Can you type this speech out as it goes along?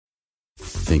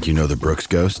Think you know the Brooks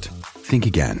Ghost? Think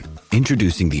again.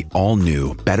 Introducing the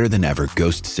all-new, better-than-ever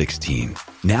Ghost 16.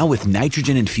 Now with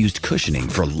nitrogen-infused cushioning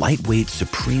for lightweight,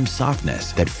 supreme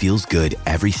softness that feels good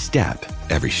every step,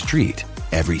 every street,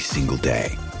 every single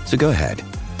day. So go ahead,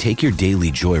 take your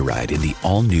daily joyride in the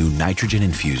all-new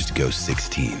nitrogen-infused Ghost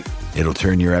 16. It'll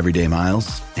turn your everyday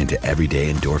miles into everyday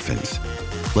endorphins.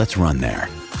 Let's run there.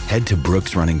 Head to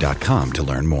brooksrunning.com to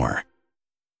learn more.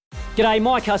 G'day,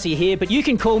 Mike Hussey here, but you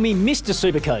can call me Mr.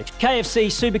 Supercoach. KFC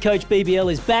Supercoach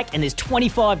BBL is back and there's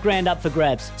 25 grand up for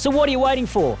grabs. So what are you waiting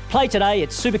for? Play today at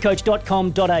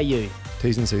supercoach.com.au.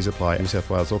 T's and C's apply. New South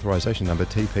Wales authorisation number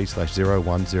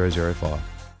TP/01005.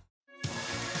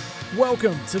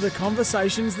 Welcome to the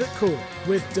Conversations That Could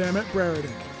with Dermott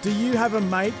Brereton. Do you have a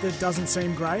mate that doesn't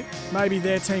seem great? Maybe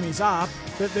their team is up,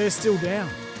 but they're still down.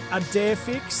 A dare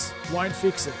fix won't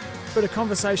fix it, but a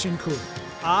conversation could.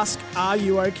 Ask, are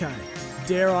you okay?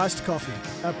 Dare Iced Coffee,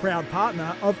 a proud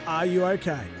partner of Are You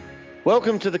OK?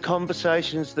 Welcome to the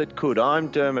Conversations That Could. I'm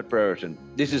Dermott Brereton.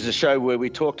 This is a show where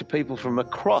we talk to people from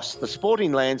across the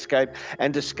sporting landscape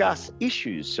and discuss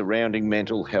issues surrounding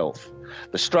mental health,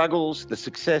 the struggles, the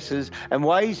successes, and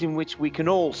ways in which we can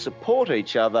all support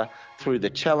each other through the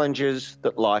challenges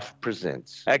that life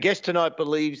presents. Our guest tonight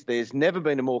believes there's never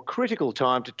been a more critical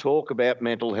time to talk about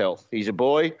mental health. He's a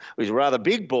boy, he's a rather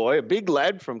big boy, a big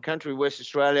lad from country West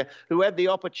Australia who had the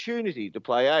opportunity to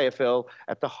play AFL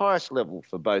at the highest level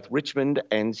for both Richmond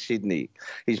and Sydney.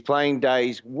 His playing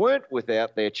days weren't without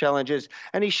their challenges,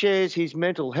 and he shares his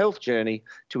mental health journey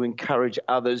to encourage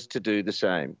others to do the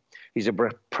same. He's a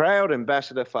proud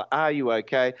ambassador for Are You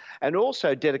OK? And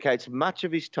also dedicates much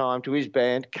of his time to his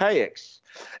band KX.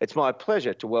 It's my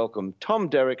pleasure to welcome Tom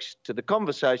Derickx to the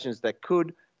Conversations That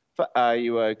Could for Are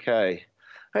You OK?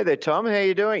 Hey there, Tom. How are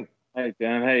you doing? Hey,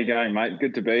 Dan. How you going, mate?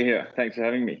 Good to be here. Thanks for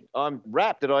having me. I'm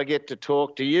rapt that I get to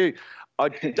talk to you. I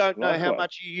don't know how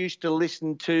much you used to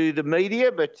listen to the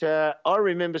media, but I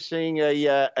remember seeing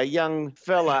a young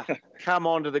fella come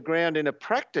onto the ground in a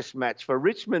practice match for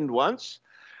Richmond once.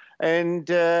 And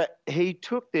he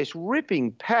took this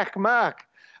ripping pack mark.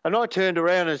 And I turned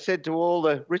around and said to all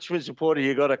the Richmond supporters,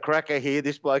 you got a cracker here.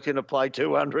 This bloke's going to play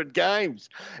 200 games.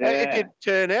 Yeah. It didn't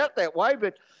turn out that way,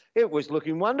 but it was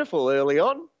looking wonderful early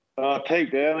on. Oh, I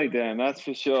peaked early, Dan, that's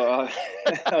for sure. I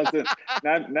was a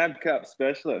NAB Cup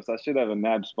specialist. I should have a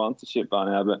NAB sponsorship by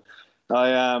now. But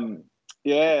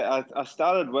I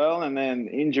started well, and then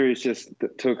injuries just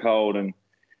took hold. And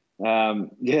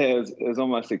it was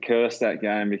almost a curse, that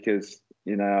game, because,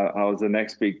 you know, I was the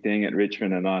next big thing at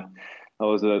Richmond, and I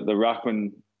was the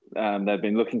ruckman they've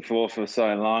been looking for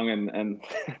so long. And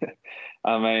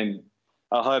I mean,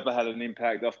 I hope I had an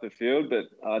impact off the field, but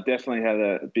I definitely had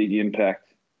a big impact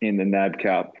in the NAB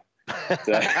Cup.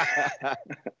 So.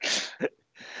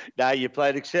 No, you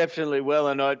played exceptionally well,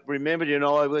 and I remembered, you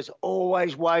know, I was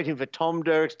always waiting for Tom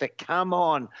Derickx to come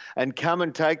on and come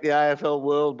and take the AFL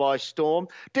world by storm.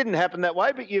 Didn't happen that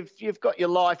way, but you've got your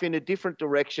life in a different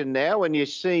direction now, and you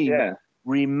seem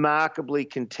remarkably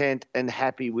content and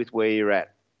happy with where you're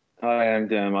at. I am,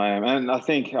 Dan, I am. And I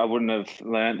think I wouldn't have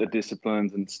learnt the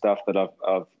disciplines and stuff that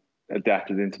I've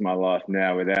adapted into my life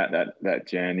now without that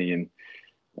journey. And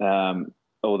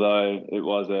although it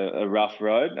was a rough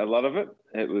road, a lot of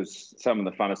it was some of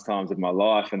the funnest times of my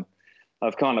life. And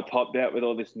I've kind of popped out with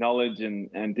all this knowledge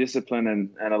and discipline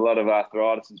and a lot of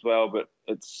arthritis as well. But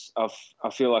I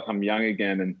feel like I'm young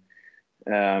again.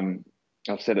 And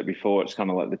I've said it before, it's kind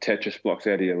of like the Tetris blocks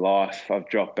out of your life. I've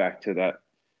dropped back to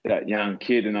that young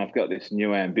kid, and I've got this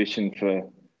new ambition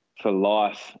for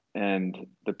life and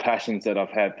the passions that I've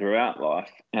had throughout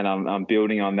life. And I'm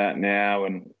building on that now.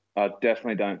 And I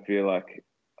definitely don't feel like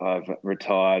I've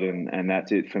retired and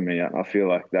that's it for me. I feel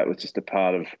like that was just a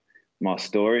part of my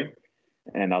story,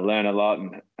 and I learned a lot,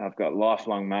 and I've got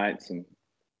lifelong mates, and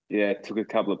took a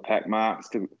couple of pack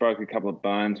marks, broke a couple of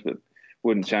bones, but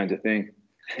wouldn't change a thing.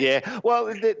 Yeah,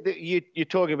 well, you're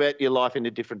talking about your life in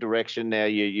a different direction now.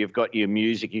 You've got your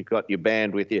music, you've got your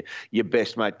band with you. Your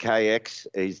best mate KX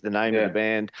is the name of the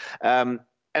band.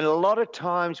 And a lot of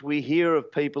times we hear of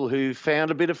people who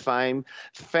found a bit of fame,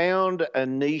 found a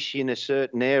niche in a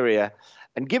certain area,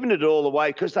 and given it all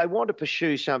away because they want to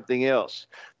pursue something else.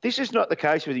 This is not the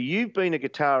case with you. You've been a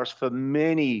guitarist for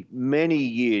many, many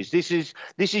years. This is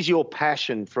your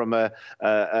passion from a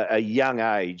young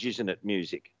age, isn't it,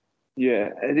 music?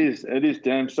 Yeah, it is. It is,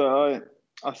 Dan. So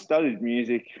I studied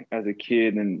music as a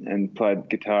kid and played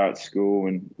guitar at school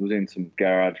and was in some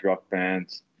garage rock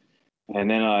bands.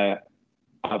 And then I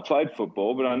played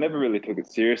football, but I never really took it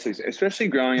seriously, especially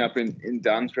growing up in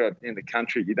Dunsborough in the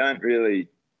country. You don't really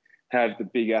have the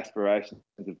big aspirations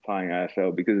of playing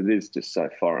AFL because it is just so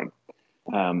foreign.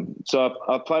 So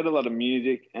I played a lot of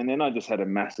music, and then I just had a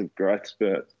massive growth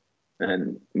spurt.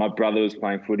 And my brother was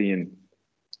playing footy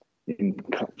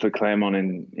for Claremont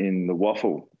in the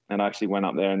Waffle, and I actually went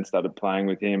up there and started playing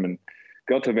with him, and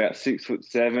got to about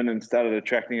 6'7" and started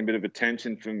attracting a bit of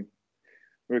attention from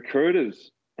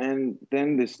recruiters. And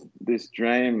then this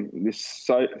dream, this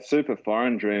super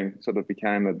foreign dream, sort of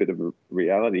became a bit of a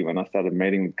reality when I started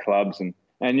meeting with clubs. And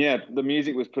yeah, the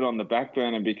music was put on the back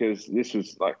burner because this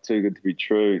was like too good to be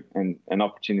true, and an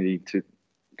opportunity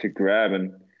to grab.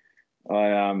 And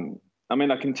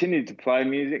I continued to play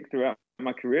music throughout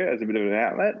my career as a bit of an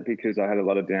outlet because I had a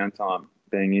lot of downtime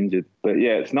being injured. But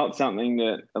yeah, it's not something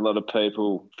that a lot of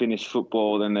people finish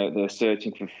football, then they're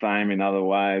searching for fame in other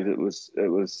ways. It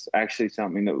was actually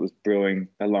something that was brewing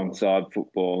alongside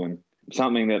football, and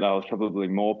something that I was probably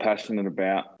more passionate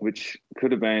about, which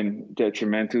could have been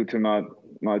detrimental to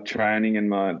my training and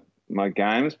my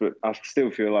games. But I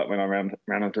still feel like when I ran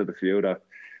onto the field,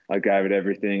 I gave it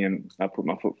everything, and I put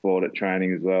my foot forward at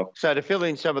training as well. So to fill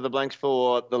in some of the blanks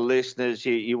for the listeners,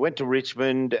 you went to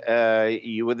Richmond,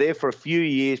 you were there for a few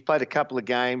years, played a couple of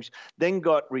games, then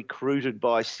got recruited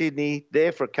by Sydney,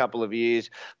 there for a couple of years,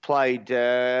 played,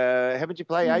 haven't you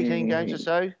played 18 games or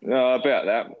so? About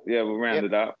that. Yeah, we'll round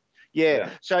it up. Yeah.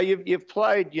 So you've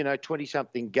played,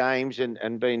 20-something games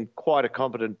and been quite a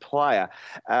competent player.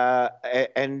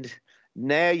 And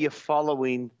now you're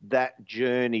following that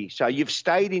journey. So you've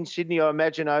stayed in Sydney, I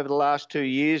imagine, over the last 2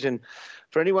 years. And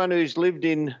for anyone who's lived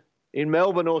in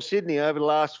Melbourne or Sydney over the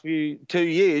last 2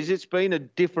 years, it's been a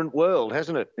different world,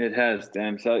 hasn't it? It has,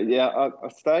 Dan. So, yeah, I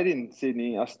stayed in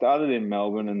Sydney. I started in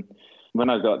Melbourne, and when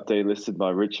I got delisted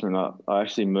by Richmond, I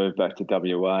actually moved back to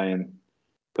WA and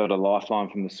got a lifeline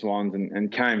from the Swans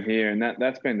and came here. And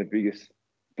that's been the biggest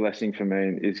blessing for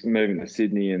me, is moving to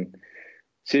Sydney. And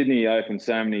Sydney opened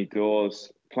so many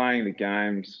doors, playing the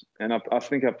games, and I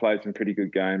think I played some pretty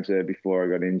good games there before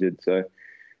I got injured. So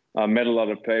I met a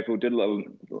lot of people, did a lot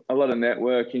of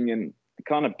networking, and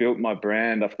kind of built my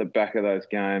brand off the back of those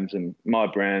games, and my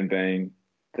brand being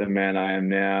the man I am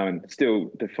now, and still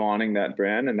defining that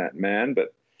brand and that man.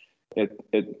 But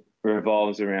it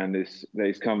revolves around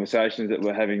these conversations that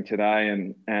we're having today,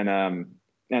 and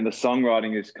the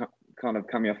songwriting is kind of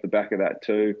coming off the back of that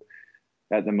too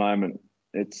at the moment.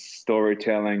 It's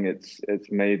storytelling, it's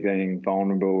me being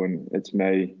vulnerable, and it's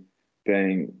me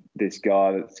being this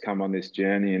guy that's come on this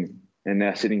journey and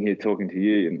now sitting here talking to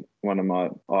you, and one of my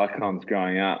icons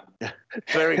growing up.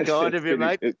 Very kind of you,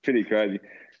 mate. It's pretty crazy.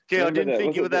 Gee, I didn't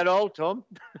think you were that old, Tom.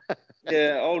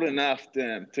 Yeah, old enough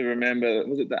to remember.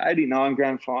 Was it the 89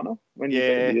 grand final when you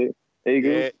beat the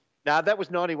Eagles? Yeah. No, that was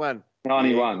 91.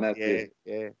 91, that's it.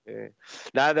 Yeah.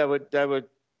 No, they were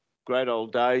great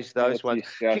old days, those ones.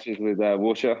 Discussions with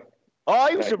Woosha. Oh,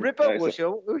 he was a ripper,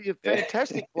 Woosha. You're a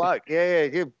fantastic bloke. Yeah.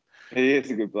 He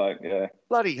is a good bloke, yeah.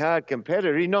 Bloody hard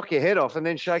competitor. He'd knock your head off and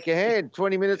then shake your hand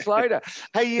 20 minutes later.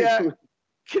 Hey,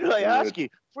 can I ask you,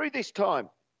 through this time,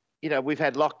 we've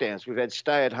had lockdowns, we've had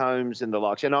stay-at-homes and the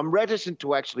likes, and I'm reticent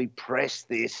to actually press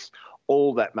this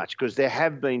all that much because there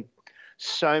have been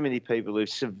so many people who've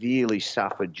severely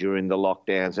suffered during the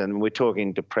lockdowns, and we're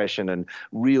talking depression and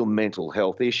real mental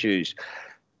health issues.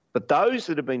 But those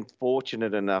that have been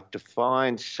fortunate enough to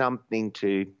find something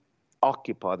to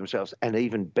occupy themselves and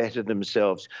even better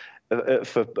themselves,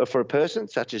 for a person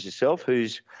such as yourself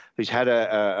who's had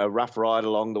a rough ride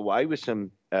along the way with some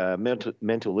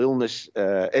mental illness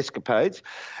escapades,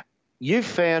 you've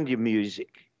found your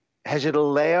music. Has it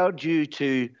allowed you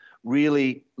to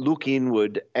really look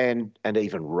inward and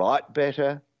even write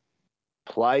better,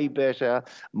 play better,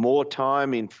 more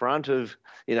time in front of,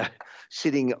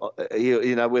 sitting,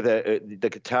 with the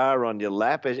guitar on your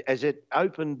lap? Has it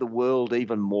opened the world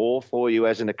even more for you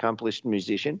as an accomplished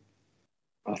musician?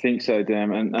 I think so,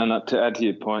 Dan. And to add to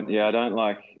your point, yeah, I don't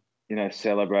like,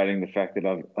 celebrating the fact that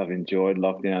I've enjoyed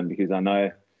lockdown, because I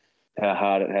know how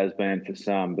hard it has been for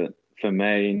some. But for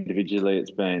me individually,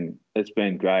 it's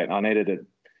been great. I needed a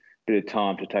bit of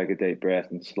time to take a deep breath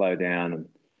and slow down and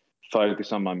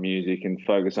focus on my music and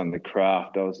focus on the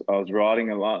craft. I was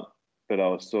writing a lot, but I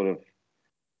was sort of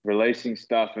releasing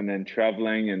stuff and then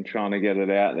traveling and trying to get it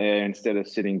out there instead of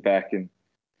sitting back and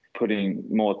putting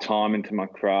more time into my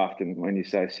craft. And when you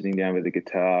say sitting down with the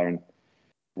guitar, and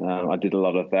I did a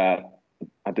lot of that.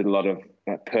 I did a lot of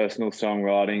personal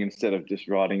songwriting instead of just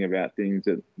writing about things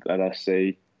that I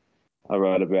see. I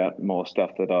wrote about more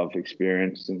stuff that I've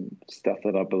experienced and stuff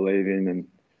that I believe in, and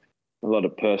a lot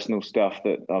of personal stuff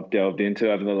that I've delved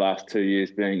into over the last 2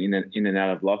 years being in and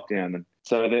out of lockdown. And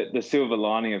so the silver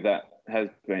lining of that has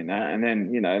been that. And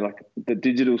then, like the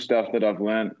digital stuff that I've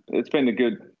learned, it's been a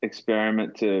good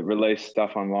experiment to release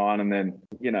stuff online, and then,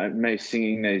 me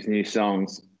singing these new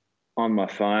songs on my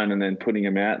phone and then putting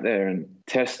them out there and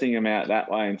testing them out that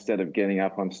way instead of getting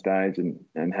up on stage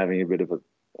and having a bit of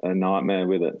a nightmare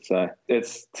with it. So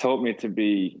it's taught me to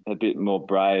be a bit more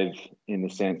brave in the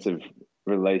sense of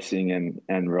releasing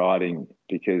and writing,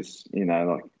 because,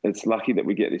 like it's lucky that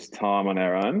we get this time on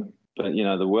our own. But,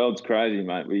 the world's crazy,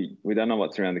 mate. We don't know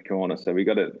what's around the corner. So you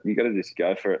got to just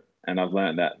go for it. And I've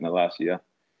learned that in the last year.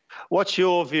 What's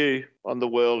your view on the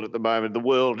world at the moment, the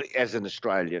world as an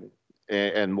Australian,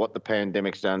 and what the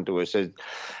pandemic's done to us?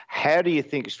 How do you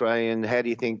think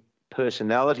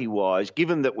personality-wise,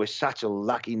 given that we're such a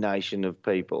lucky nation of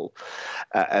people,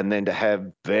 and then to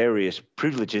have various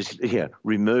privileges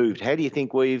removed, how do you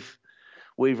think we've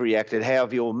reacted? How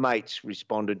have your mates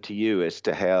responded to you as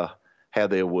to how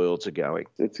their worlds are going?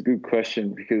 It's a good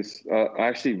question, because I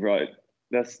actually wrote.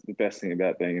 That's the best thing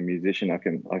about being a musician. I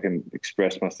can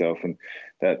express myself, and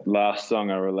that last song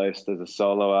I released as a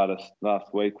solo artist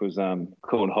last week was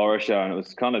called Horror Show, and it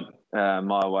was kind of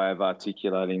my way of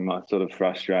articulating my sort of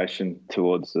frustration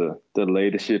towards the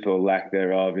leadership or lack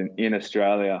thereof in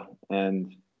Australia.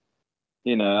 And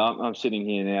I'm sitting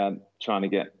here now trying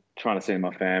to see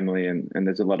my family, and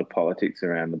there's a lot of politics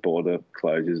around the border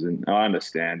closures, and I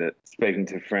understand it. Speaking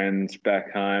to friends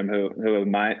back home who are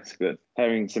mates, but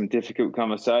having some difficult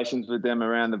conversations with them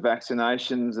around the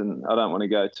vaccinations, and I don't want to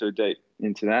go too deep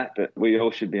into that, but we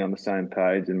all should be on the same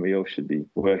page and we all should be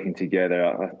working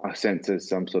together. I sense there's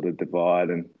some sort of divide,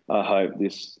 and I hope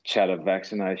this chat of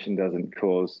vaccination doesn't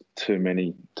cause too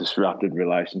many disrupted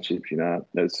relationships.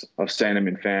 I've seen them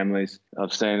in families,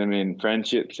 I've seen them in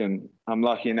friendships, and I'm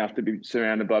lucky enough to be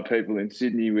surrounded by people in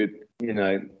Sydney with,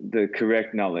 the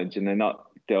correct knowledge, and they're not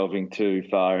delving too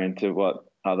far into what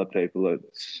other people are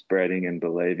spreading and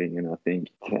believing. And I think,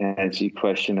 to answer your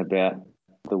question about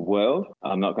the world,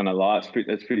 I'm not going to lie, it's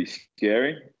pretty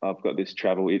scary. I've got this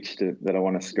travel itch that I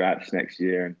want to scratch next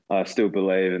year, and I still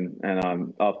believe and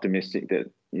I'm optimistic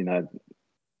that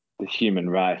the human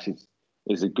race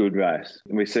is a good race.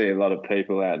 And we see a lot of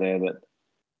people out there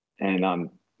and I'm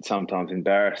sometimes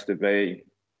embarrassed to be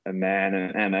a man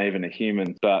and even a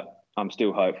human, but I'm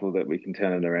still hopeful that we can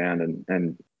turn it around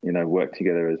and work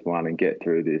together as one and get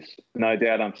through this. No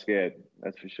doubt I'm scared,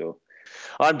 that's for sure.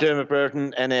 I'm Dermott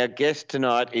Brereton, and our guest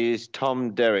tonight is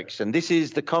Tom Derickx, and this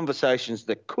is The Conversations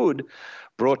That Could,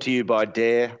 brought to you by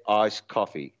Dare Iced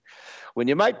Coffee. When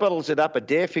your mate bottles it up, a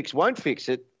Dare fix won't fix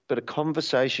it, but a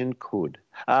conversation could.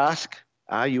 Ask,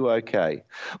 are you okay?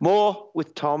 More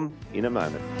with Tom in a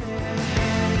moment.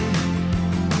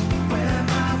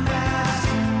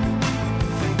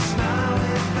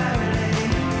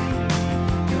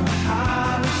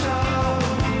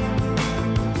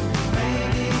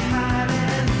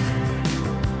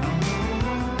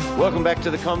 Welcome back to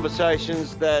The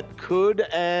Conversations That Could,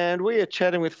 and we are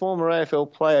chatting with former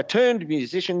AFL player turned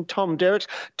musician Tom Derickx.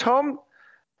 Tom,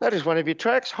 that is one of your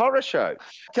tracks, Horror Show.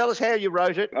 Tell us how you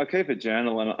wrote it. I keep a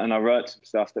journal, and I wrote some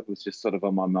stuff that was just sort of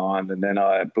on my mind, and then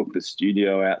I booked the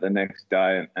studio out the next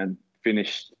day and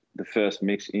finished the first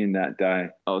mix in that day.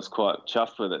 I was quite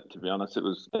chuffed with it, to be honest. It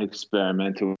was an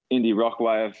experimental indie rock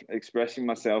way of expressing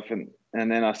myself, and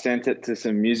then I sent it to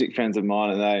some music friends of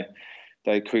mine, and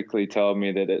they quickly told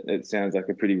me that it sounds like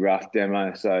a pretty rough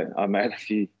demo. So I made a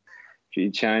few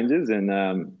changes and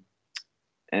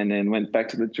then went back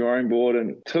to the drawing board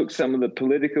and took some of the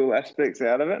political aspects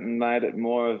out of it and made it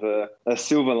more of a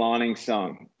silver lining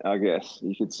song, I guess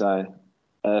you could say.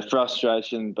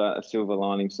 Frustration, but a silver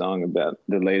lining song about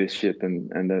the leadership and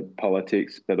the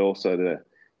politics, but also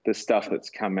the stuff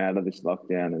that's come out of this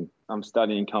lockdown. And I'm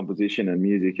studying composition and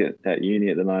music at uni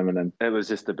at the moment, and it was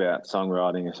just about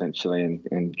songwriting essentially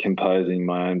and composing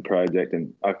my own project.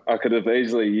 And I could have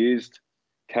easily used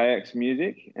KX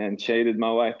music and cheated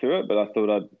my way through it, but I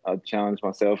thought I'd challenge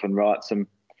myself and write some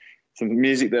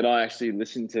music that I actually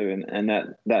listen to, and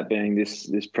that being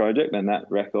this project and that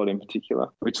record in particular,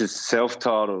 which is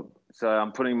self-titled. So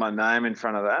I'm putting my name in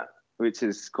front of that, which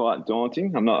is quite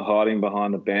daunting. I'm not hiding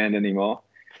behind a band anymore.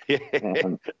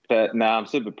 But no, I'm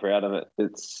super proud of it.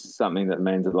 It's something that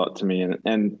means a lot to me,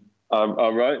 and I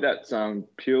wrote that song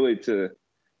purely to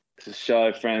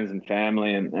show friends and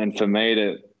family and for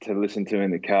me to listen to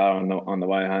in the car on the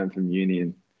way home from uni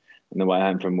and the way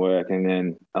home from work. And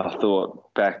then I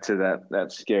thought back to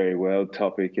that scary world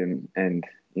topic and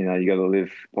you got to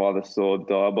live by the sword,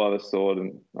 die by the sword,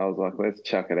 and I was like, let's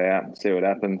chuck it out and see what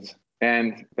happens.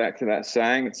 And back to that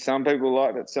saying, some people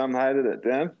liked it, some hated it,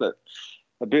 Dan, but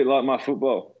a bit like my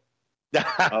football.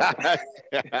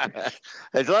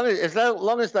 as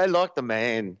long as they like the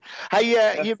man.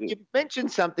 Hey, you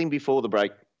mentioned something before the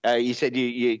break. You said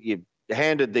you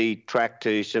handed the track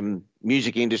to some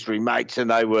music industry mates, and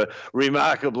they were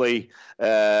remarkably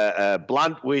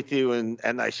blunt with you,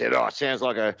 and they said, "Oh, it sounds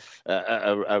like a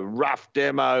rough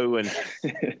demo." And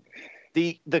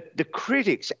the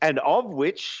critics, and of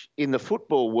which in the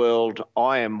football world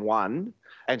I am one.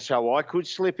 And so I could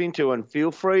slip into, and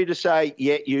feel free to say,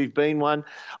 yeah, you've been one.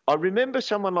 I remember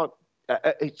someone like,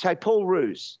 say, Paul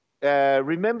Roos.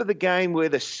 Remember the game where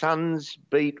the Suns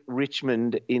beat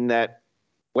Richmond in that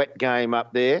wet game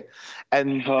up there?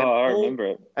 And I remember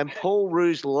it. And Paul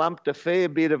Roos lumped a fair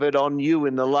bit of it on you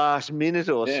in the last minute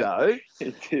or so.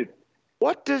 He did.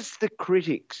 What does the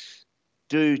critics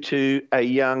do to a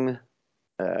young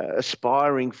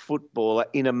aspiring footballer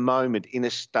in a moment, in a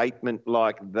statement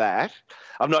like that?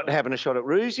 I'm not having a shot at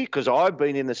Roosie, because I've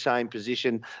been in the same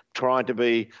position trying to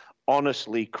be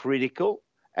honestly critical,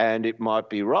 and it might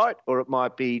be right or it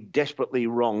might be desperately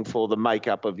wrong for the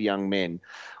makeup of young men.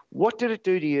 What did it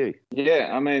do to you?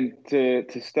 Yeah, I mean, to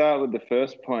start with the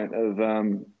first point of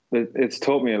it's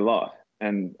taught me a lot,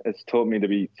 and it's taught me to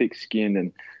be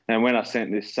thick-skinned. And when I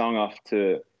sent this song off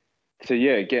to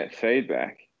get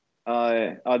feedback,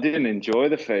 I didn't enjoy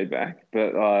the feedback,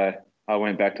 but I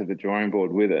went back to the drawing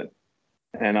board with it,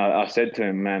 and I said to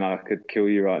him, "Man, I could kill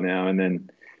you right now." And then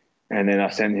I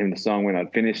sent him the song when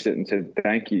I'd finished it and said,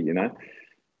 "Thank you," you know.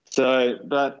 So,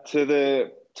 but to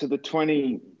the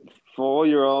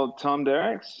 24-year-old Tom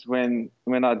Derickx, when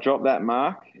I dropped that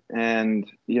mark and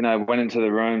went into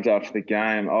the rooms after the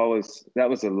game, that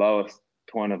was the lowest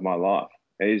point of my life,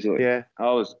 easily. Yeah,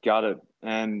 I was gutted.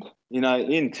 And,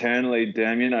 internally,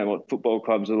 Derm, you know what football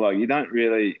clubs are like. You don't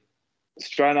really,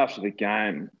 straight after the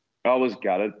game, I was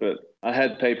gutted, but I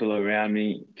had people around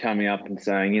me coming up and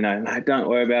saying, no, don't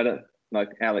worry about it. Like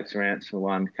Alex Rance, for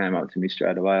one, came up to me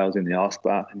straight away. I was in the ice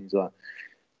bath and he's like,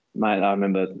 "Mate, I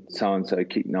remember so-and-so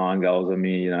kicked 9 goals on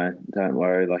me, don't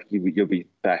worry, like you'll be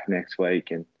back next week."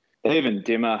 And even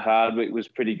Dimmer Hardwick was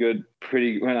pretty good.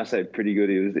 When I say pretty good,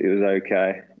 it was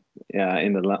okay.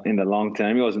 In the long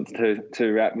term, he wasn't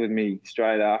too wrapped with me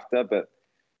straight after. But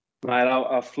mate,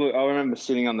 I flew. I remember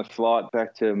sitting on the flight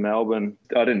back to Melbourne.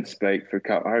 I didn't speak for a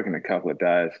couple of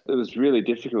days. It was really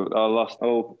difficult. I lost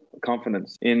all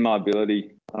confidence in my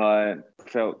ability. I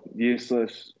felt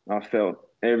useless. I felt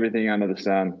everything under the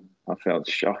sun. I felt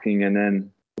shocking. And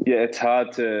then, it's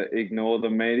hard to ignore the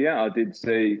media. I did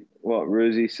see what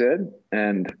Roosie said,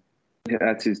 and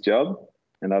that's his job.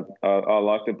 And I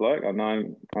like the bloke. I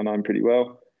know him pretty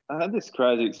well. I had this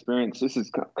crazy experience. This is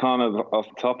kind of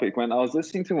off topic. When I was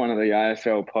listening to one of the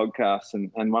AFL podcasts,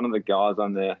 and one of the guys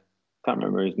on there, can't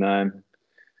remember his name,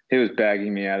 he was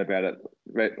bagging me out about it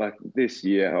like this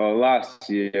year or last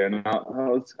year. And I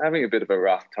was having a bit of a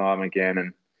rough time again.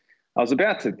 And I was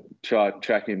about to try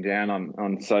track him down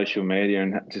on social media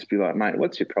and just be like, "Mate,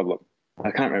 what's your problem?" I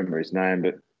can't remember his name,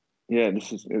 but yeah,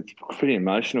 it's pretty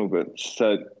emotional. But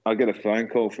so I get a phone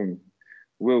call from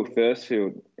Will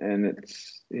Thursfield, and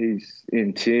he's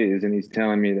in tears, and he's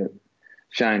telling me that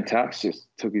Shane Tuck's just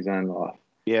took his own life.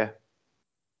 Yeah.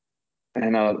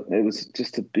 And it was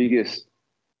just the biggest,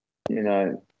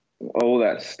 all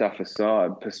that stuff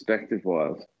aside,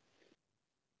 perspective-wise,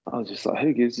 I was just like,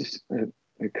 who gives this a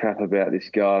crap about this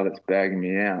guy that's bagging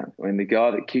me out, when the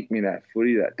guy that kicked me that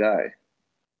footy that day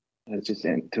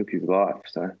took his life?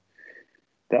 So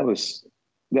that was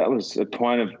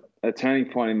a turning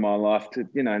point in my life to,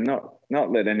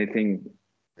 not let anything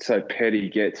so petty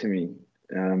get to me,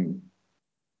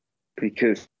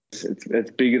 because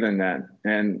it's bigger than that.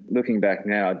 And looking back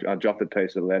now, I dropped a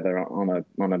piece of leather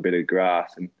on a bit of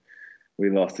grass, and we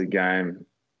lost a game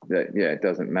that, it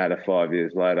doesn't matter 5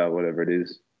 years later, whatever it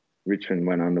is. Richmond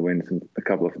went on to win a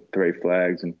couple of 3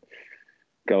 flags, and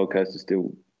Gold Coast is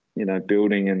still,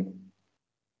 building. And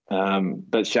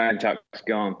but Shane Tuck's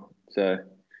gone, so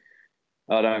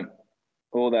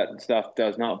all that stuff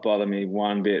does not bother me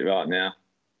one bit right now.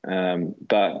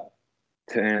 But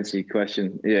to answer your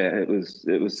question, it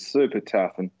was super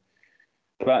tough,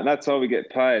 but that's why we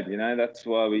get paid. That's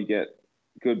why we get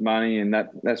good money, and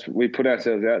that's we put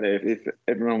ourselves out there. If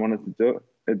everyone wanted to do it,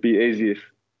 it'd be easy.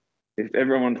 If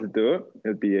everyone wanted to do it,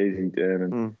 it'd be easy,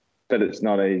 Dermot. But it's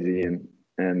not easy,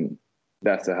 and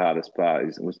that's the hardest part.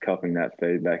 Was copying that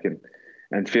feedback and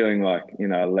feeling like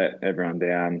I let everyone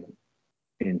down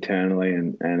internally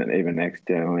and even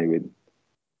externally with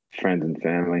friends and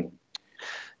family.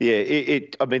 Yeah,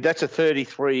 I mean, that's a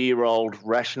 33-year-old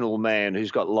rational man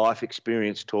who's got life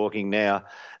experience talking now.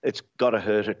 It's got to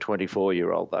hurt a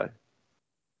 24-year-old, though.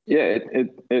 Yeah,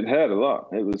 it hurt a lot.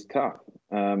 It was tough.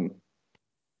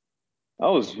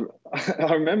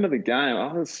 I remember the game.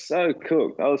 I was so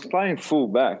cooked. I was playing full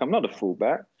back. I'm not a full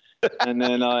back. And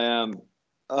then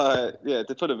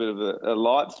to put a bit of a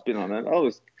light spin on it, I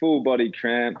was full body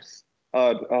cramps.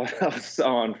 I was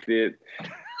so unfit.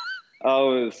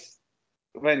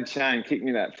 When Shane kicked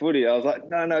me that footy, I was like,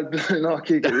 no, do not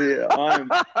kick it here.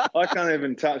 I can't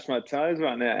even touch my toes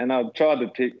right now. And I tried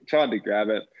to grab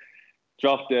it,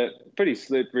 dropped it, pretty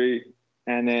slippery.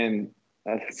 And then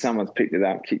someone's picked it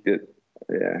up, kicked it.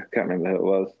 Yeah, can't remember who it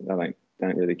was. I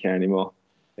don't really care anymore.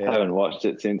 Yeah. I haven't watched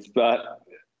it since. But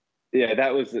yeah,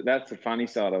 that's the funny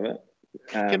side of it.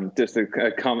 Just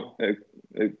a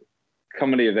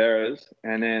comedy of errors.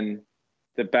 And then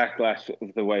the backlash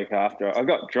of the week after, I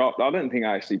got dropped. I don't think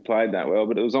I actually played that well,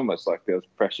 but it was almost like there was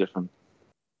pressure from,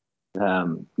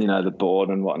 the board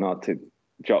and whatnot to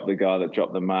drop the guy that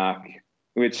dropped the mark,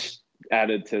 which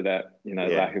added to that,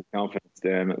 lack of confidence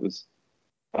there. And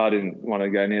I didn't want to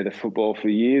go near the football for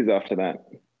years after that.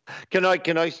 Can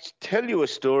I tell you a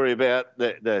story about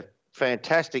the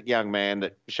fantastic young man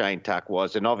that Shane Tuck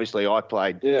was? And obviously I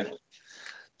played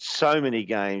so many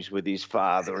games with his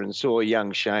father and saw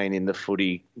young Shane in the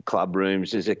footy club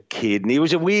rooms as a kid. And he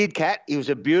was a weird cat. He was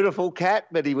a beautiful cat,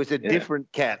 but he was a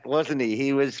different cat, wasn't he?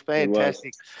 He was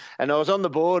fantastic. And I was on the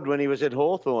board when he was at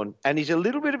Hawthorn. And he's a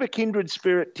little bit of a kindred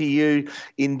spirit to you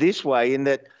in this way, in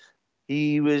that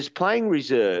he was playing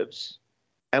reserves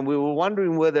and we were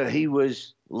wondering whether he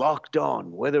was locked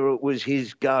on, whether it was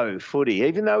his go footy,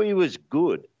 even though he was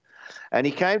good. And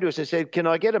he came to us and said, "Can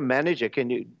I get a manager? Can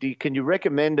you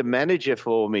recommend a manager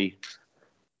for me?"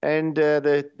 And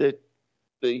the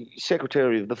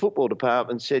secretary of the football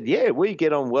department said, "Yeah, we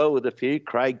get on well with a few,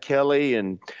 Craig Kelly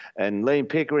and Liam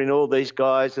Pickering, all these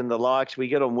guys and the likes. We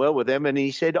get on well with them." And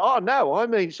he said, "Oh no, I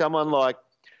mean someone like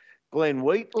Glenn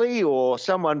Wheatley or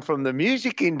someone from the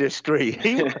music industry."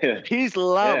 His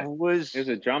love was... He was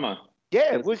a drummer.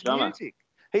 Yeah, it was music.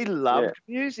 He loved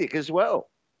music as well.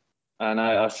 I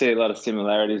know. I see a lot of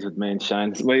similarities with me and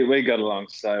Shane. We got along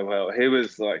so well. He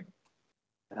was like,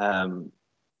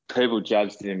 people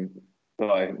judged him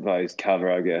by his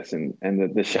cover, I guess. And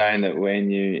the Shane that we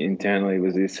knew internally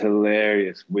was this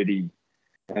hilarious, witty,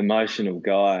 emotional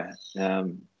guy.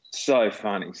 So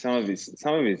funny. Some of his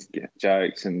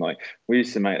jokes, and like we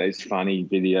used to make these funny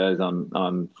videos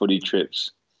on footy trips.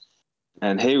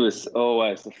 And he was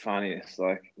always the funniest.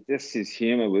 Like just his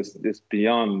humour was just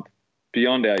beyond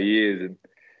our years,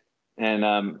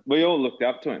 and we all looked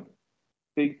up to him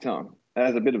big time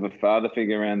as a bit of a father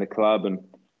figure around the club, and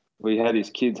we had his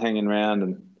kids hanging around,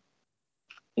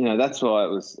 and that's why it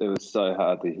was so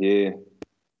hard to hear.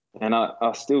 And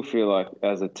I still feel like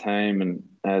as a team and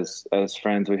as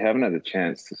friends, we haven't had a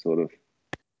chance to sort of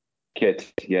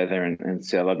get together and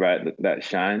celebrate that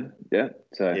Shane.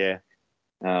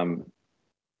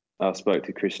 I spoke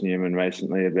to Chris Newman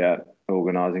recently about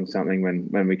organising something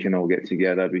when we can all get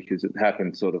together, because it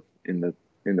happened sort of in the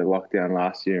lockdown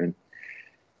last year,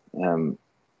 and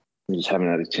we just haven't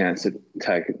had a chance to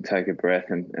take a breath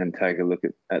and take a look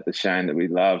at the Shane that we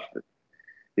love. But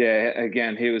yeah,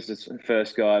 again, he was the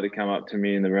first guy to come up to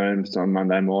me in the rooms on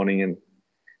Monday morning,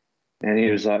 and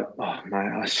he was like, "Oh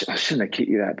mate, I shouldn't have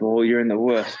kicked you that ball. You're in the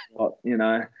worst spot,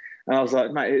 And I was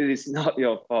like, "Mate, it is not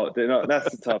your fault. That's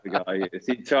the type of guy he is."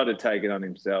 He tried to take it on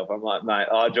himself. I'm like, "Mate,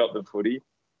 I dropped the footy.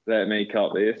 Let me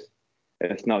cop this.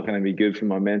 It's not going to be good for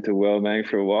my mental well-being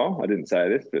for a while." I didn't say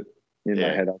this, but in my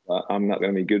head, I was like, I'm not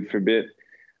going to be good for a bit.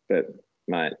 But,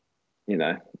 mate,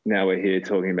 now we're here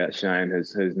talking about Shane,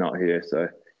 who's not here. So,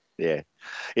 yeah,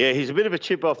 he's a bit of a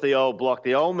chip off the old block.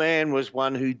 The old man was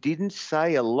one who didn't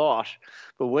say a lot,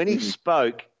 but when he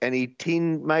spoke and he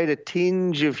made a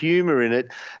tinge of humour in it,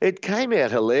 it came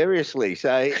out hilariously.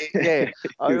 So, yeah,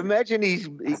 I imagine he's,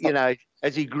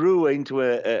 as he grew into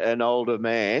an older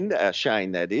man,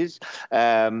 Shane that is,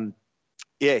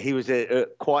 he was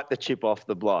quite the chip off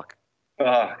the block.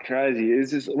 Oh, crazy. It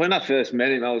was just, when I first met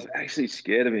him, I was actually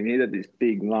scared of him. He had this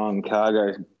big, long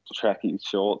cargo tracky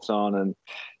shorts on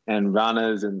and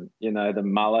runners and, the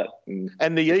mullet.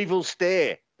 And the evil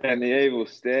stare. And then you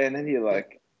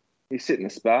sit in the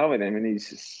spa with him and he's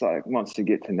just like wants to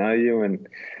get to know you, and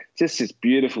just this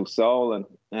beautiful soul.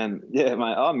 And yeah,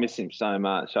 mate, I miss him so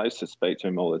much. I used to speak to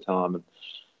him all the time.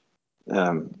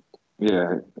 And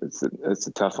it's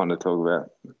a tough one to talk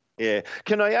about. Yeah.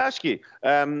 Can I ask you,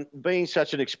 being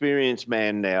such an experienced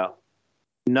man now,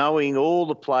 knowing all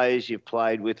the players you've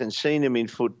played with and seen them in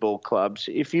football clubs,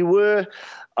 if you were,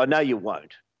 I know you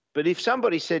won't, but if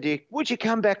somebody said to you, "Would you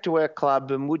come back to our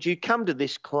club and would you come to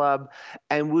this club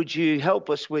and would you help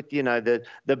us with, the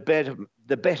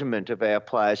betterment of our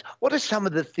players?" What are some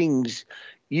of the things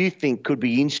you think could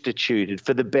be instituted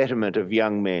for the betterment of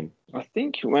young men? I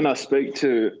think when I speak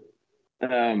to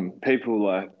people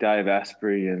like Dave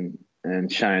Asprey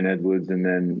and Shane Edwards, and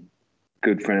then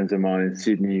good friends of mine in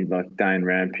Sydney like Dane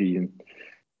Rampey, and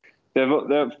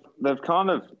they've kind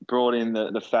of brought in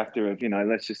the factor of,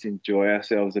 let's just enjoy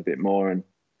ourselves a bit more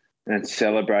and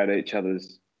celebrate each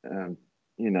other's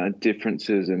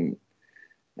differences and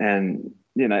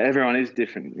everyone is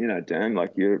different. Dan,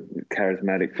 like, you're a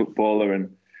charismatic footballer,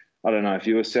 and I don't know if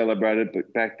you were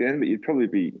celebrated back then, but you'd probably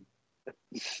be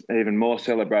even more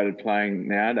celebrated playing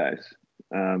nowadays.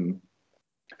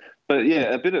 But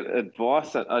yeah, a bit of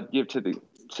advice that I'd give to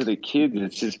the kids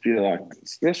is just be like,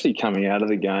 especially coming out of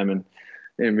the game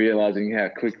and realising how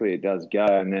quickly it does go,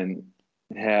 and then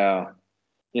how,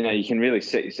 you can really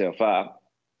set yourself up,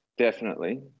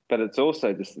 definitely, but it's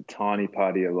also just a tiny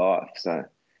part of your life. So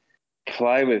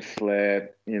play with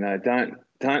flair,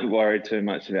 don't worry too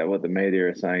much about what the media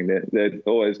are saying. They're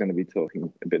always going to be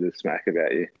talking a bit of smack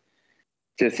about you.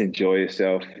 Just enjoy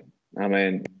yourself. I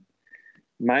mean,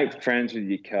 make friends with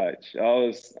your coach.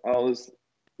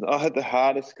 I had the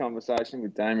hardest conversation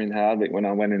with Damien Hardwick when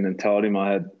I went in and told him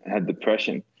I had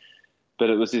depression. But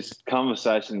it was this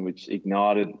conversation which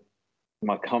ignited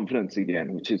my confidence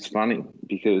again, which is funny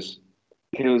because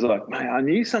he was like, mate, I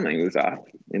knew something was up,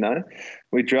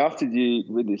 We drafted you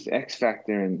with this X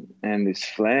factor and this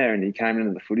flair, and you came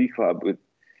into the footy club with,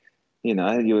 you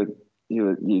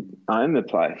owned the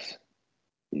place.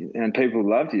 And people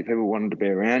loved you. People wanted to be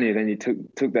around you. Then you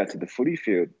took that to the footy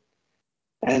field.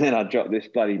 And then I dropped this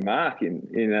bloody mark in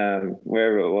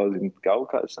wherever it was, in Gold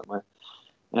Coast somewhere.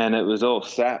 And it was all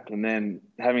sapped. And then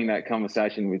having that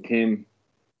conversation with him,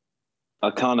 I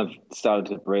kind of started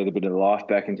to breathe a bit of life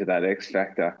back into that X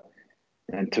factor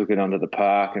and took it onto the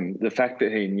park. And the fact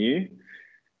that he knew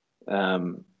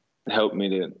helped me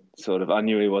to sort of, I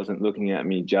knew he wasn't looking at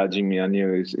me, judging me. I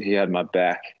knew he had my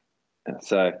back.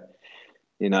 So,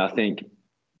 I think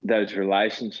those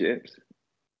relationships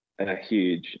are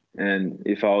huge. And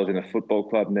if I was in a football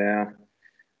club now,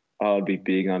 I would be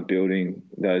big on building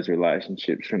those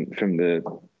relationships from the,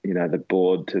 the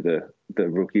board to the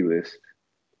rookie list,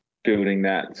 building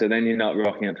that. So then you're not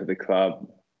rocking up to the club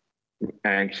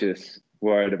anxious,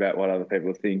 worried about what other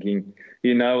people are thinking.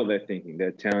 You know what they're thinking.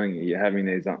 They're telling you. You're having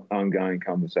these ongoing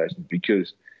conversations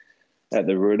because at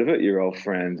the root of it, you're all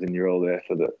friends and you're all there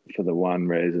for the one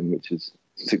reason, which is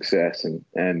success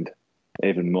and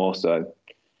even more so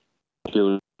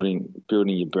building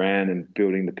your brand and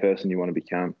building the person you want to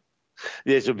become.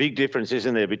 There's a big difference,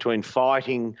 isn't there, between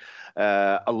fighting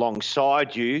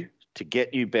alongside you to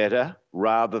get you better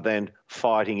rather than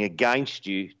fighting against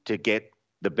you to get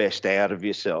the best out of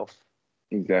yourself.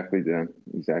 Exactly, Dan.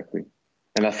 Exactly.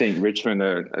 And I think Richmond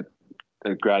are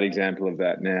a great example of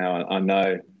that now. I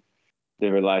know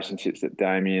the relationships that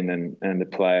Damien and the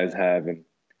players have,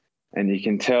 and you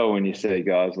can tell when you see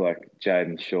guys like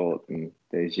Jaden Short and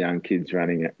these young kids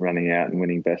running out and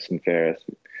winning best and fairest.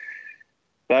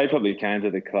 They probably came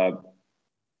to the club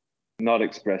not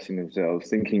expressing themselves,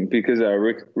 thinking because they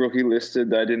were rookie listed,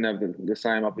 they didn't have the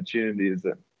same opportunity as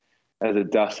a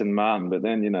Dustin Martin. But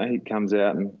then, he comes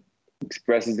out and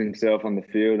expresses himself on the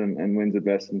field and wins the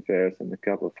best and fairest and a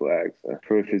couple of flags. So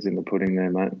proof is in the pudding there,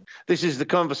 mate. This is the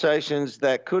Conversations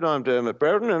That Could. I'm Dermott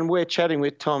Brereton, and we're chatting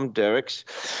with Tom Derickx.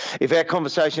 If our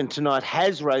conversation tonight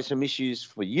has raised some issues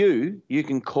for you, you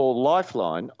can call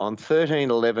Lifeline on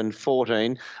 13 11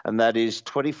 14, and that is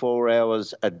 24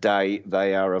 hours a day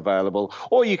they are available.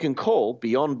 Or you can call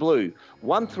Beyond Blue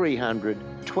 1300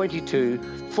 22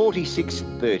 46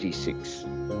 36.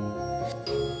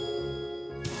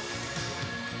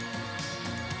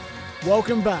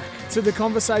 Welcome back to the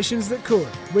Conversations That Could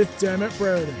with Dermott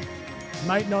Brereton.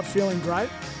 Mate not feeling great?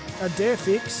 A dare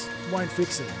fix won't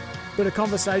fix it, but a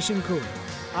conversation could.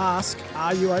 Ask,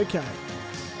 are you okay?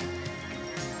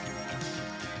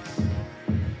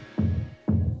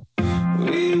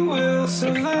 We will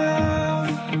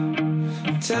survive.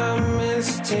 Time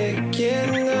is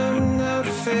ticking, I'm not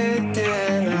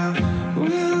fading out.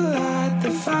 We'll light the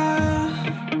fire.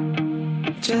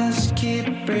 Just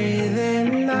keep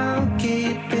breathing, I'll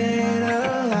keep it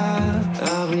alive.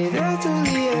 I'll be there till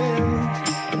the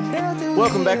end.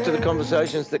 Welcome back to the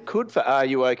Conversations That Could for Are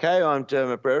You OK? I'm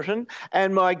Dermott Brereton,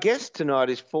 and my guest tonight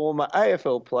is former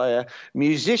AFL player,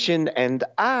 musician and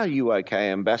Are You OK?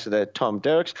 ambassador Tom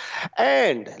Derickx,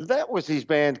 and that was his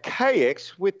band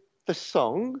KX with the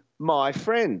song My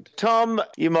Friend. Tom,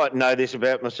 you might know this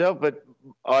about myself, but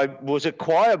I was a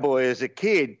choir boy as a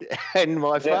kid, and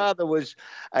my father was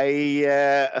a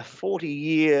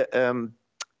 40-year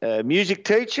music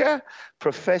teacher,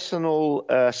 professional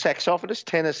saxophonist,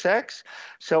 tenor sax.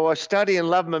 So I study and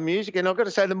love my music. And I've got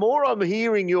to say, the more I'm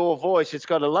hearing your voice, it's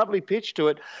got a lovely pitch to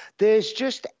it. There's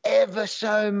just ever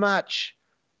so much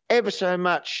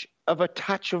of a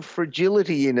touch of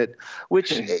fragility in it,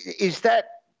 which is that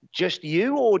just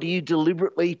you, or do you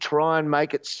deliberately try and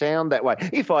make it sound that way,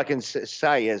 if I can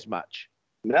say as much?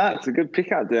 No, it's a good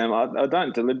pick-up, Dan. I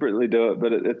don't deliberately do it,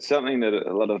 but it's something that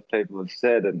a lot of people have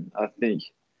said, and I think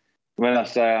when I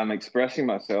say I'm expressing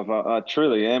myself, I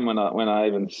truly am. When I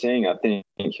even sing, I think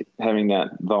having that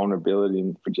vulnerability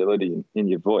and fragility in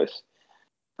your voice.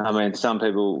 I mean, some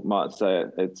people might say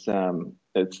it's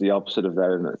the opposite of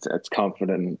that, and it's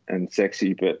confident and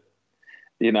sexy. But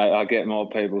you know, I get more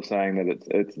people saying that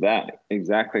it's that,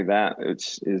 exactly that.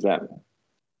 Is that,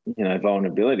 you know,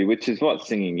 vulnerability, which is what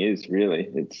singing is really.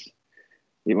 It's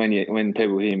when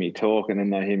people hear me talk and then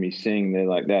they hear me sing, they're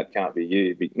like, that can't be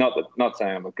you. Not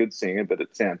saying I'm a good singer, but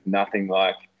it sounds nothing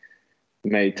like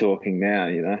me talking now,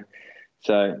 you know.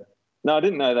 So no, I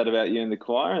didn't know that about you in the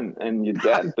choir and your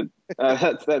dad, but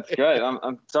that's great.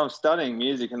 I'm studying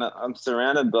music, and I'm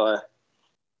surrounded by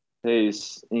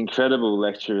these incredible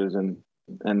lecturers, and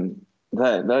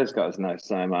those guys know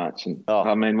so much. And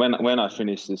I mean, when I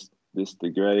finish this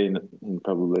degree in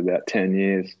probably about 10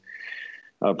 years,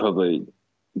 I'll probably,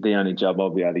 the only job I'll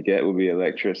be able to get will be a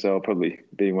lecturer, so I'll probably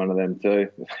be one of them too.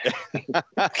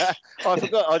 I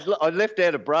forgot, I left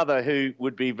out a brother who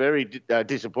would be very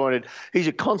disappointed. He's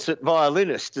a concert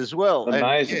violinist as well.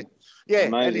 Amazing.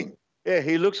 Amazing.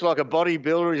 He looks like a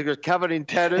bodybuilder. He's covered in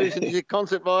tattoos, and he's a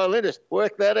concert violinist.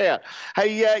 Work that out.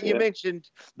 Hey, you mentioned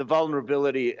the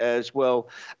vulnerability as well,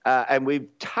 and we've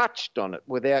touched on it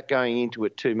without going into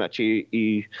it too much.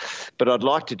 But I'd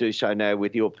like to do so now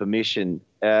with your permission.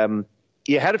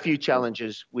 You had a few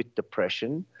challenges with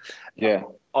depression. Yeah.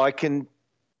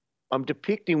 I'm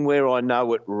depicting where I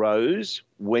know it rose,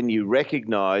 when you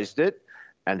recognised it,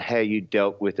 and how you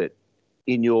dealt with it,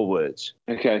 in your words.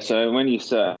 Okay, so when you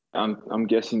say, I'm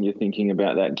guessing you're thinking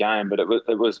about that game, but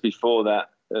it was before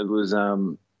that. It was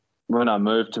when I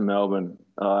moved to Melbourne.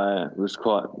 I was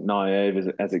quite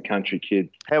naive as a country kid.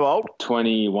 How old?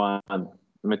 21,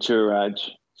 mature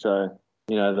age. So,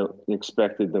 you know,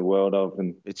 expected the world of,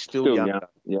 and it's still young.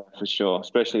 Yeah, for sure.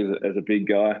 Especially as a big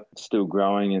guy, still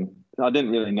growing, and I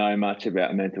didn't really know much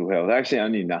about mental health. Actually, I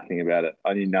knew nothing about it.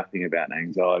 I knew nothing about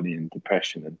anxiety and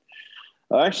depression, and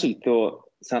I actually thought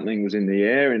something was in the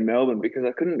air in Melbourne because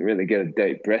I couldn't really get a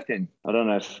deep breath in. I don't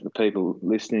know if the people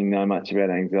listening know much about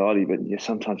anxiety, but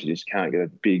sometimes you just can't get a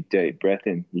big, deep breath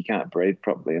in. You can't breathe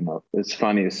properly. And it's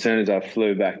funny, as soon as I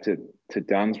flew back to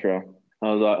Dunsborough,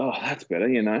 I was like, oh, that's better,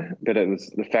 you know. But it was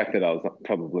the fact that I was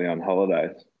probably on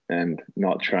holidays and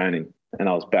not training, and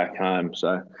I was back home.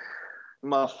 So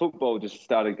my football just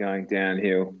started going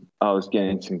downhill. I was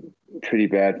getting some pretty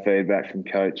bad feedback from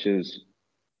coaches.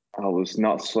 I was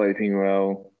not sleeping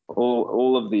well.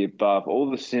 All of the above,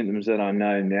 all the symptoms that I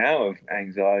know now of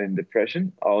anxiety and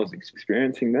depression, I was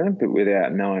experiencing them, but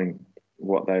without knowing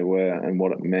what they were and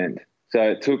what it meant. So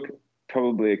it took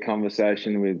probably a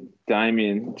conversation with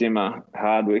Damien Dimmer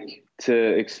Hardwick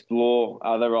to explore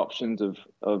other options of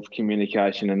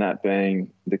communication, and that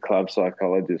being the club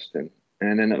psychologist. And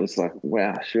then it was like,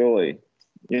 wow, surely,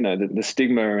 you know, the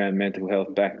stigma around mental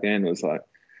health back then was like,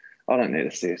 I don't need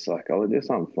to see a psychologist.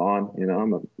 I'm fine. You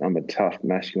know, I'm a tough,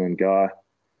 masculine guy.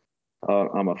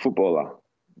 I'm a footballer.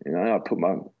 You know,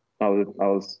 I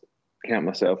was count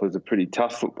myself as a pretty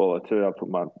tough footballer too. I put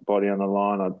my body on the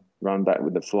line. I'd run back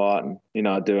with the flight, and you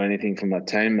know, I'd do anything for my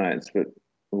teammates. But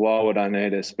why would I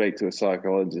need to speak to a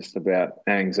psychologist about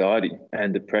anxiety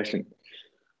and depression?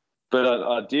 But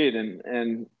I did,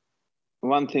 and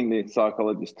one thing the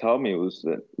psychologist told me was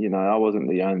that, you know, I wasn't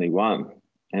the only one.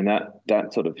 And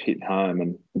that sort of hit home,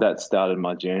 and that started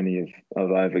my journey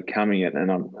of overcoming it.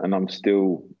 And I'm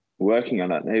still working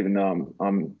on it, even though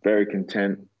I'm very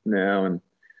content now, and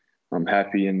I'm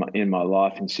happy in my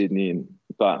life in Sydney.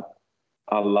 But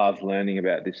I love learning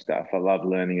about this stuff. I love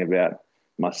learning about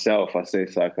myself. I see a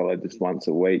psychologist once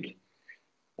a week,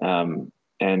 and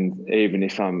even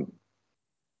if I'm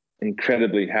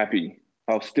incredibly happy,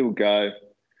 I'll still go.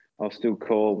 I'll still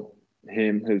call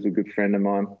him, who's a good friend of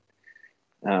mine.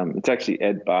 It's actually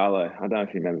Ed Barlow. I don't know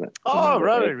if you remember that. Oh,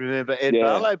 right. I remember Ed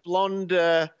Barlow, blonde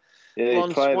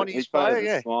Swannies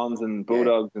player. The Swans and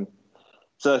Bulldogs. And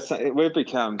so we've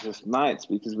become just mates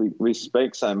because we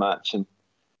speak so much, and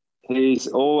he's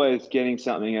always getting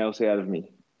something else out of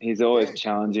me. He's always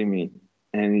challenging me,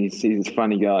 and he's a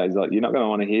funny guy. He's like, you're not going to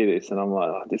want to hear this. And I'm like,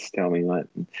 oh, just tell me, mate.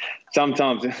 And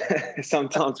sometimes I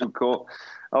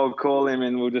would call him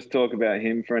and we'll just talk about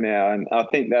him for an hour. And I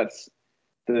think that's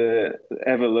the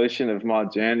evolution of my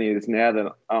journey is now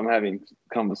that I'm having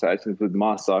conversations with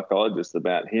my psychologist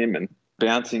about him and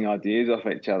bouncing ideas off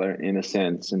each other in a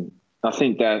sense. And I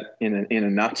think that in a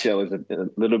nutshell is a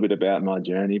little bit about my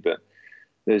journey, but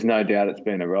there's no doubt it's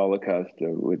been a roller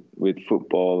coaster with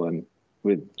football and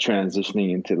with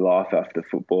transitioning into life after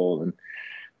football and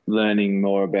learning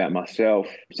more about myself.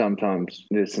 Sometimes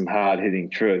there's some hard-hitting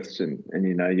truths and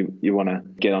you want to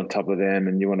get on top of them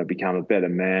and you want to become a better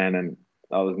man. And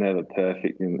I was never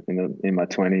perfect in my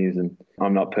 20s, and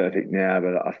I'm not perfect now,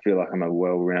 but I feel like I'm a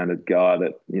well-rounded guy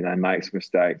that, makes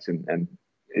mistakes and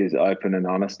is open and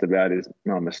honest about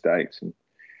my mistakes. And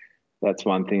that's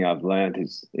one thing I've learned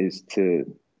is to,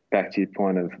 back to your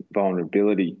point of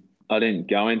vulnerability, I didn't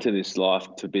go into this life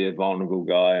to be a vulnerable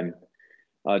guy, and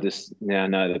I just now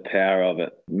know the power of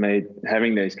it. Me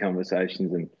having these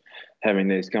conversations and having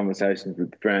these conversations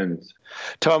with friends.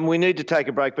 Tom, we need to take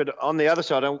a break, but on the other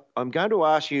side, I'm going to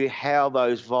ask you how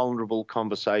those vulnerable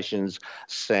conversations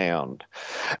sound.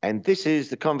 And this is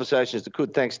the Conversations That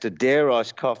Could, thanks to Dare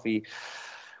Ice Coffee.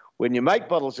 When your mate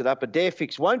bottles it up, a Dare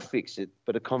fix won't fix it,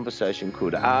 but a conversation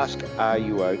could. Ask, are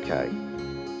you okay?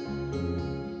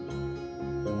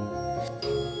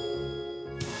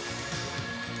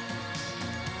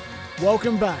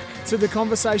 Welcome back to the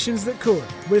Conversations That Could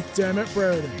with Dermott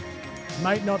Brereton.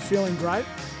 Mate not feeling great?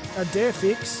 A Dare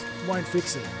fix won't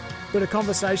fix it, but a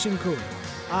conversation could.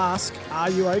 Ask, are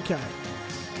you okay?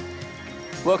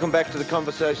 Welcome back to the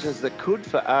Conversations That Could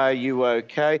for Are You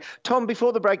Okay? Tom,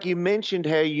 before the break, you mentioned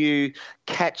how you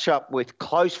catch up with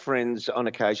close friends on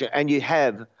occasion and you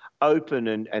have open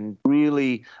and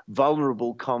really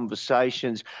vulnerable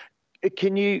conversations.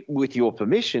 Can you, with your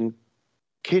permission,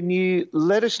 can you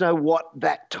let us know what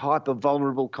that type of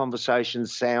vulnerable conversation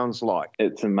sounds like?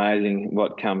 It's amazing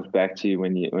what comes back to you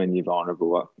when you're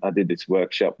vulnerable. I did this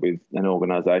workshop with an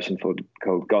organisation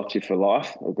called Got You for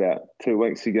Life about 2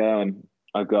 weeks ago, and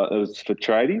it was for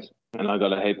tradies, and I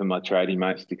got a heap of my tradie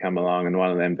mates to come along, and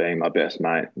one of them being my best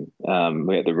mate.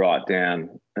 We had to write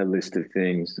down a list of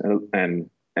things and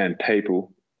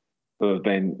people who have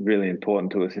been really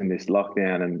important to us in this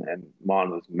lockdown, and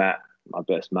mine was Matt, my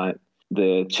best mate.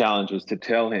 The challenge was to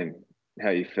tell him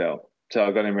how you felt. So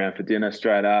I got him around for dinner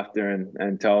straight after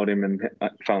and told him, and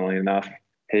funnily enough,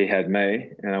 he had me,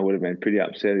 and I would have been pretty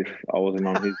upset if I wasn't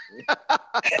on his.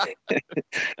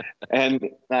 And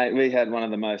mate, we had one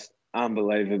of the most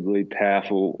unbelievably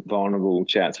powerful, vulnerable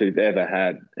chats we've ever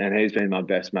had, and he's been my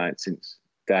best mate since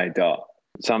day dot.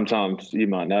 Sometimes you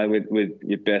might know with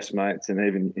your best mates and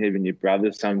even your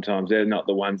brothers, sometimes they're not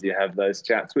the ones you have those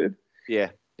chats with.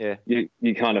 Yeah. Yeah,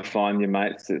 you kind of find your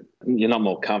mates that you're not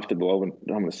more comfortable. I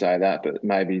wouldn't say that, but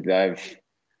maybe they've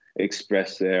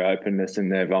expressed their openness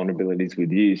and their vulnerabilities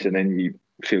with you, so then you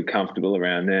feel comfortable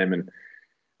around them. And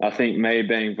I think me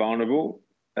being vulnerable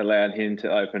allowed him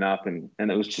to open up, and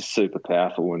it was just super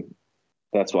powerful. And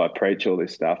that's why I preach all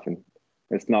this stuff. And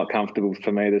it's not comfortable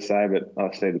for me to say, but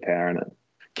I see the power in it.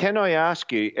 Can I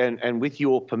ask you, and with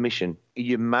your permission,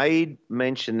 you made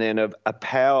mention then of a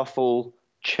powerful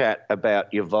chat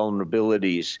about your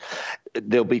vulnerabilities.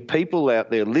 There'll be people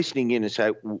out there listening in and say,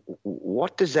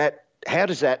 how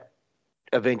does that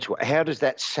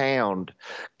sound,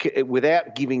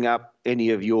 without giving up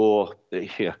any of your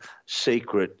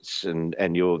secrets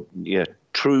and your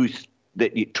truths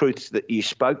that you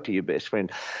spoke to your best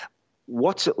friend?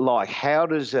 What's it like? How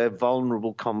does a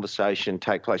vulnerable conversation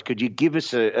take place? Could you give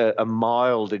us a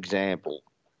mild example?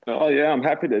 Oh yeah, I'm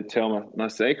happy to tell my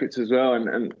secrets as well,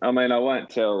 and I mean I won't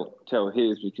tell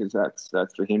his because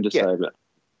that's for him to say, but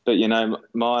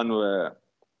mine were,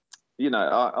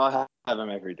 I have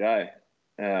them every day.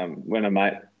 When a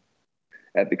mate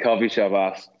at the coffee shop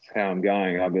asks how I'm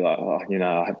going, I'll be like,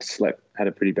 I had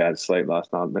a pretty bad sleep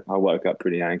last night. I woke up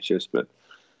pretty anxious, but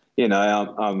I'm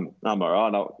all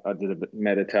right. I did a bit of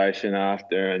meditation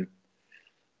after and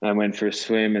I went for a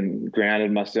swim and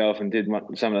grounded myself and did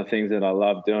some of the things that I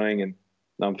love doing, and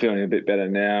I'm feeling a bit better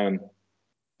now. And,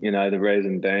 the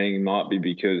reason being might be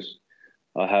because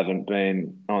I haven't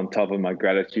been on top of my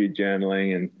gratitude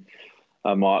journaling, and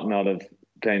I might not have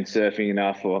been surfing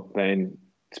enough or been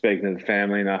speaking to the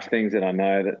family enough, things that I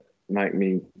know that make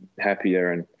me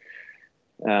happier.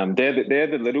 And they're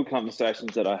the little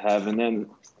conversations that I have. And then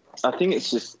I think it's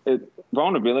just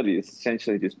vulnerability is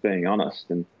essentially just being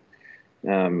honest. And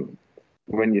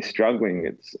when you're struggling,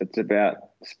 it's about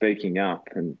speaking up,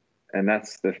 and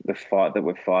that's the fight that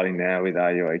we're fighting now with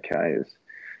Are You Okay?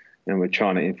 And we're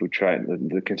trying to infiltrate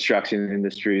the construction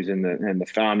industries and the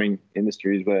farming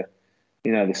industries where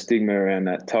the stigma around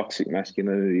that toxic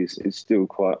masculinity is still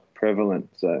quite prevalent.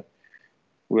 So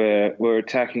we're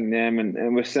attacking them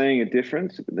and we're seeing a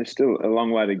difference, but there's still a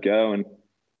long way to go. And,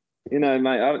 you know,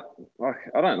 mate,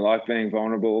 I don't like being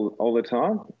vulnerable all the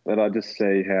time, but I just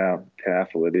see how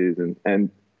powerful it is. And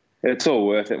it's all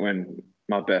worth it when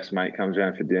my best mate comes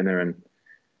around for dinner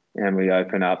and we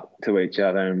open up to each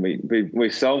other and we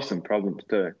solve some problems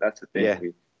too. That's the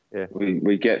thing. Yeah.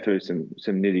 We get through some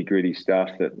nitty gritty stuff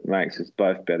that makes us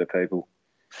both better people.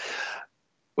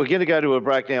 We're going to go to a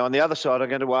break now. On the other side, I'm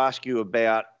going to ask you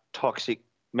about toxic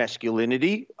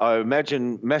masculinity. I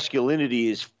imagine masculinity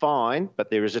is fine, but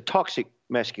there is a toxic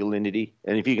masculinity.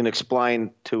 And if you can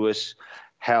explain to us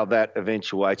how that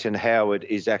eventuates and how it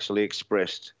is actually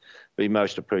expressed, be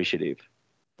most appreciative.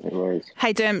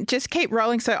 Hey, Derm, just keep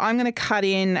rolling. So I'm going to cut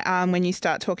in when you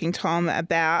start talking, Tom,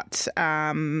 about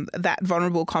that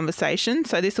vulnerable conversation.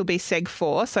 So this will be seg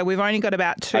 4. So we've only got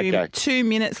about 2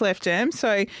 minutes left, Derm.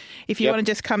 So if you want to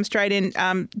just come straight in,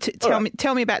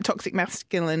 tell me about toxic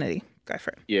masculinity. Go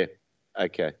for it. Yeah.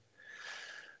 Okay.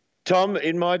 Tom,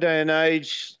 in my day and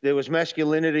age, there was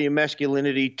masculinity, and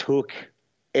masculinity took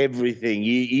everything.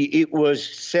 It was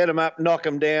set them up, knock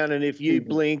them down, and if you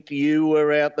blinked, you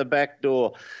were out the back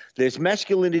door. There's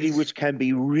masculinity which can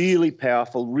be really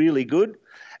powerful, really good,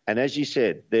 and as you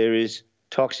said, there is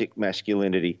toxic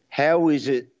masculinity. How is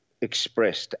it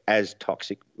expressed as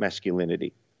toxic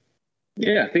masculinity?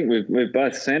 Yeah, I think we've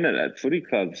both seen it at footy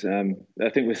clubs. I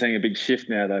think we're seeing a big shift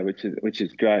now, though, which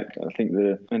is great. I think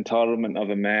the entitlement of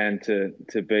a man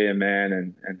to be a man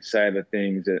and say the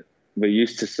things that we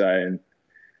used to say, and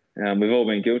we've all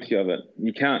been guilty of it.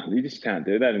 You just can't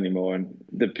do that anymore. And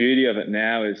the beauty of it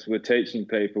now is we're teaching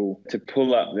people to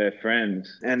pull up their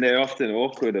friends, and they're often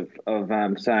awkward of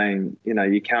saying, you know,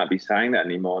 you can't be saying that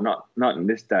anymore. Not in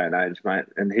this day and age, mate.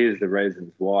 And here's the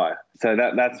reasons why. So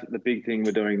that's the big thing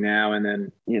we're doing now. And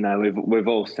then, you know, we've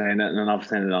all seen it, and I've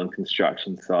seen it on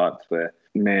construction sites where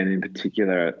men in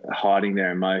particular are hiding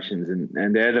their emotions,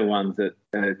 and they're the ones that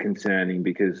are concerning,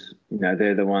 because, you know,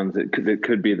 they're the ones that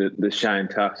could be the Shane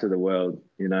Tucks of the world.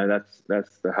 You know,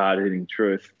 that's the hard-hitting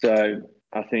truth. So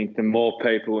I think the more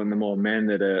people and the more men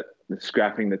that are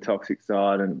scrapping the toxic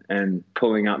side and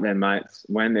pulling up their mates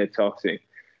when they're toxic,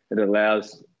 it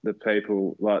allows the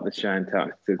people like the Shane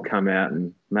Tucks to come out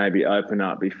and maybe open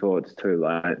up before it's too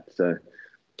late. So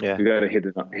we've got to hit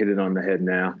it on the head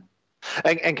now.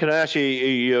 And can I ask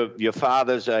you, your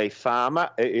father's a farmer.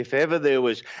 If ever there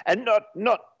was, and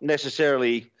not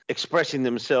necessarily expressing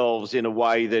themselves in a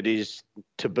way that is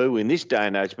taboo in this day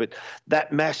and age, but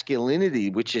that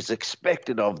masculinity which is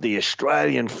expected of the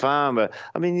Australian farmer.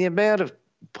 I mean, the amount of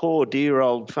poor, dear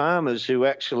old farmers who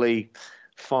actually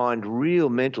find real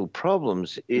mental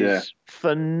problems is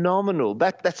phenomenal.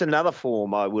 That's another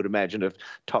form, I would imagine, of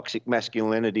toxic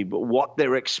masculinity, but what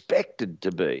they're expected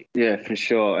to be. Yeah, for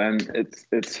sure. And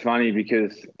it's funny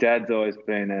because Dad's always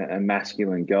been a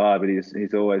masculine guy, but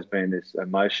he's always been this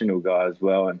emotional guy as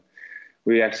well. And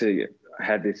we actually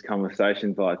had this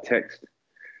conversation via text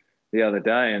the other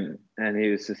day, and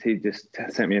he just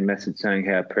sent me a message saying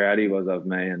how proud he was of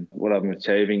me and what I'm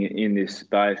achieving in this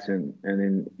space and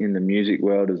in the music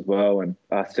world as well. And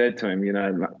I said to him, you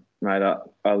know, mate,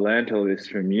 I learned all this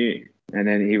from you. And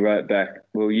then he wrote back,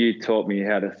 well, you taught me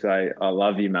how to say I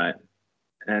love you, mate.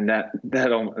 And that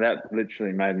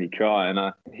literally made me cry.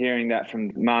 And hearing that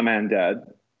from Mum and Dad,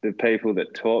 the people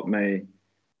that taught me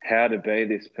how to be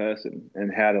this person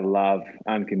and how to love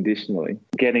unconditionally,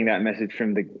 getting that message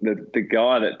from the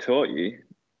guy that taught you,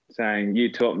 saying,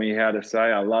 you taught me how to say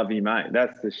I love you, mate.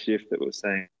 That's the shift that we're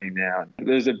seeing now.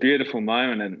 There's a beautiful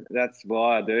moment, and that's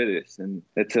why I do this. And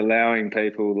it's allowing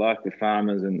people like the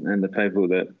farmers and the people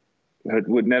that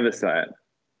would never say it,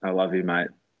 I love you, mate,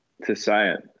 to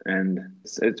say it. And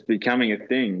it's becoming a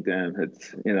thing, damn.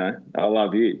 It's, you know, I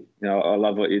love you. You know, I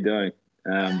love what you're doing.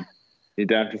 You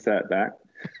don't have to say it back.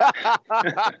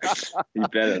 You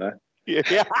better, though. Yeah.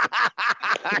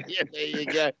 Yeah, there you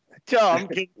go. Tom,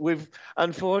 we've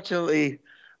unfortunately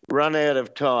run out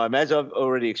of time. As I've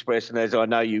already expressed, and as I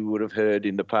know you would have heard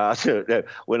in the past,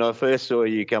 when I first saw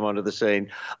you come onto the scene,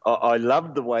 I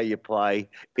loved the way you play.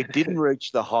 It didn't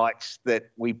reach the heights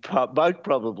that we both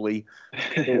probably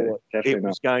thought it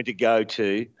was going to go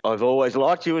to. I've always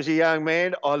liked you as a young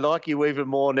man. I like you even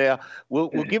more now. We'll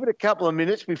give it a couple of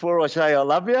minutes before I say I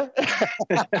love you.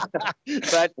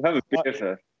 But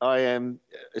I am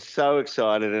so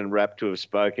excited and rapt to have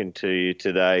spoken to you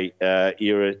today.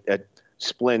 You're a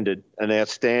splendid, an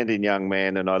outstanding young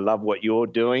man, and I love what you're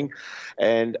doing,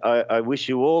 and I wish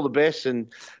you all the best. And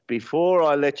before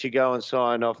I let you go and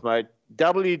sign off, mate,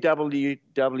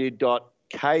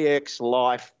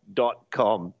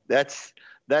 www.kxlife.com. That's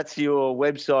That's your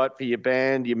website for your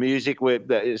band, your music,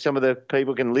 where some of the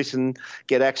people can listen,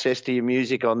 get access to your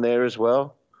music on there as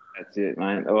well. That's it,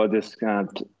 mate. Or just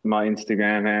my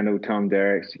Instagram handle, Tom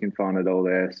Derickx. You can find it all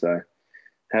there. So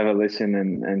have a listen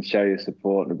and show your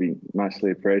support. It'll be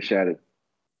muchly appreciated.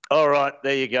 All right,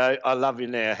 there you go. I love you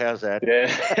now. How's that? Yeah,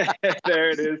 there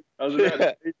it is. I was about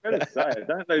to, you better say it.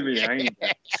 Don't leave me hanging.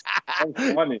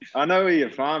 That's funny. I know where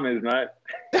your farm is, mate.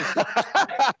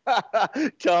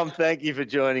 Tom, thank you for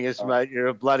joining us, mate. You're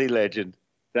a bloody legend.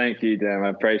 Thank you, Dan. I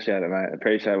appreciate it, mate. I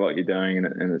appreciate what you're doing,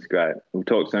 and it's great. We'll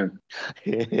talk soon.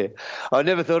 Yeah. I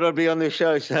never thought I'd be on this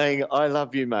show saying, I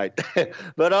love you, mate.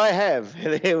 But I have.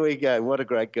 There we go. What a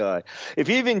great guy. If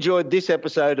you've enjoyed this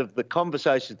episode of The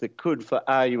Conversations That Could for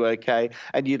Are You OK?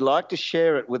 And you'd like to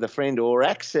share it with a friend or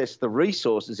access the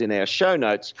resources in our show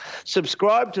notes,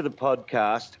 subscribe to the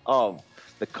podcast of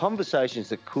The Conversations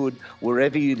That Could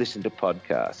wherever you listen to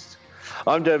podcasts.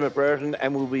 I'm Dermott Brereton,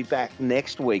 and we'll be back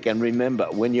next week. And remember,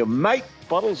 when your mate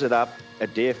bottles it up, a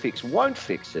dare fix won't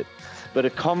fix it, but a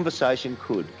conversation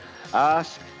could.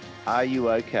 Ask, are you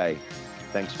okay?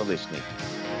 Thanks for listening.